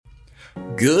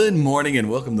Good morning and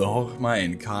welcome to Hochma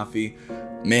and Coffee.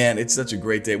 Man, it's such a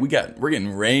great day. We're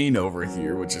getting rain over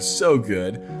here, which is so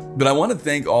good. But I want to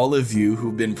thank all of you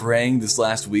who've been praying this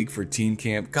last week for teen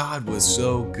camp. God was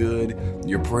so good.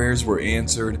 Your prayers were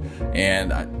answered.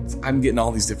 And I'm getting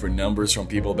all these different numbers from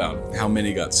people about how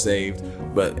many got saved.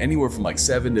 But anywhere from like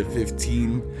 7 to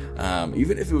 15,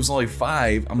 even if it was only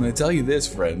 5, I'm going to tell you this,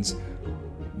 friends.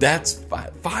 That's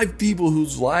five people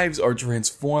whose lives are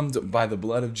transformed by the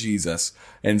blood of Jesus.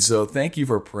 And so thank you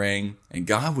for praying. And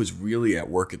God was really at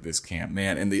work at this camp,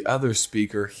 man. And the other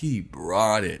speaker, he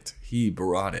brought it. He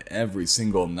brought it every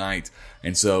single night.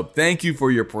 And so thank you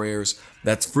for your prayers.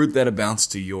 That's fruit that abounds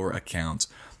to your account.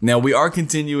 Now we are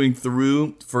continuing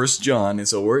through 1 John. And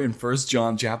so we're in 1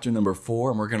 John chapter number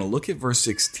 4. And we're going to look at verse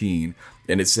 16.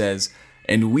 And it says,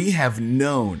 "And we have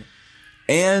known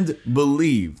and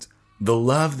believed the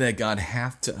love that God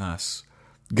hath to us.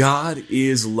 God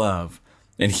is love,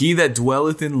 and he that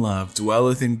dwelleth in love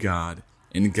dwelleth in God,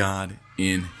 and God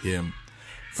in him."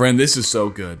 Friend, this is so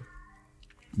good.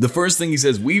 The first thing he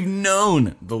says, we've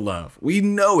known the love. We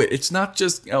know it. It's not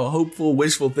just hopeful,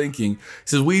 wishful thinking. He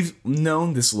says we've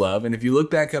known this love. And if you look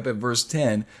back up at verse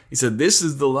 10, he said, "This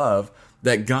is the love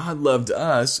that God loved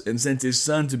us and sent his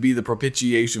son to be the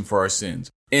propitiation for our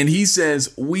sins." And he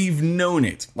says, we've known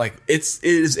it. Like it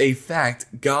is a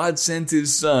fact. God sent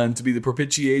his son to be the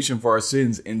propitiation for our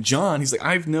sins. And John, he's like,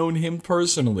 I've known him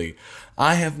personally.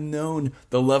 I have known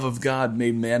the love of God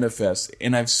made manifest.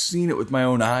 And I've seen it with my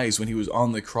own eyes when he was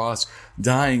on the cross,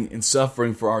 dying and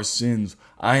suffering for our sins.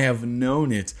 I have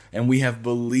known it and we have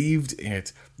believed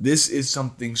it. This is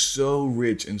something so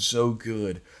rich and so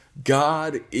good.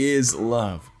 God is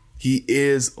love. He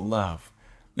is love.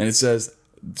 And it says,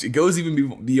 it goes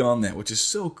even beyond that, which is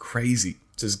so crazy.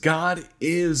 It says, God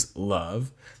is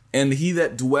love, and he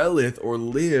that dwelleth or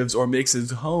lives or makes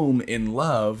his home in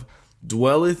love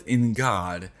dwelleth in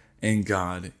God, and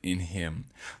God in him.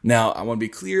 Now, I want to be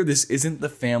clear, this isn't the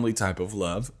family type of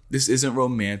love. This isn't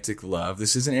romantic love.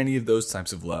 This isn't any of those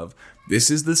types of love.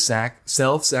 This is the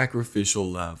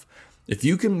self-sacrificial love. If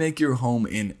you can make your home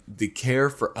in the care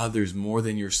for others more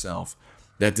than yourself,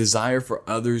 that desire for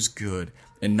others' good,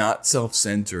 and not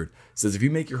self-centered. It says if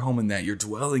you make your home in that, you're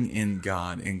dwelling in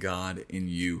God and God in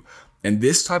you. And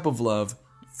this type of love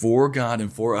for God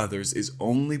and for others is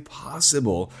only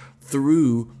possible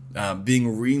through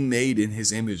being remade in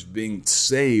his image, being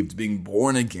saved, being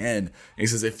born again. And he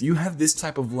says if you have this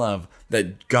type of love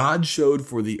that God showed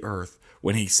for the earth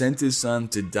when he sent his son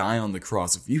to die on the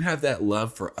cross, if you have that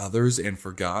love for others and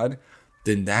for God,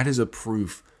 then that is a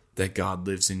proof that God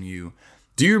lives in you.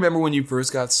 Do you remember when you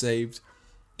first got saved?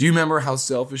 Do you remember how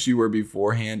selfish you were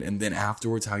beforehand and then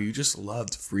afterwards how you just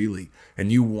loved freely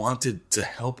and you wanted to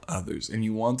help others and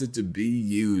you wanted to be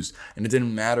used and it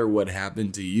didn't matter what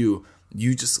happened to you,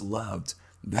 you just loved?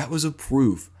 That was a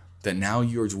proof that now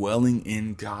you're dwelling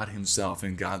in God himself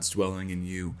and God's dwelling in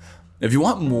you. If you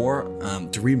want more,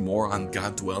 to read more on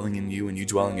God dwelling in you and you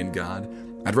dwelling in God,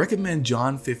 I'd recommend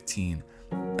John 15.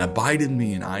 Abide in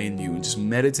me and I in you, and just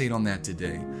meditate on that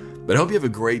today. But I hope you have a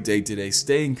great day today.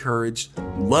 Stay encouraged,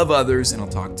 love others, and I'll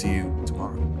talk to you tomorrow.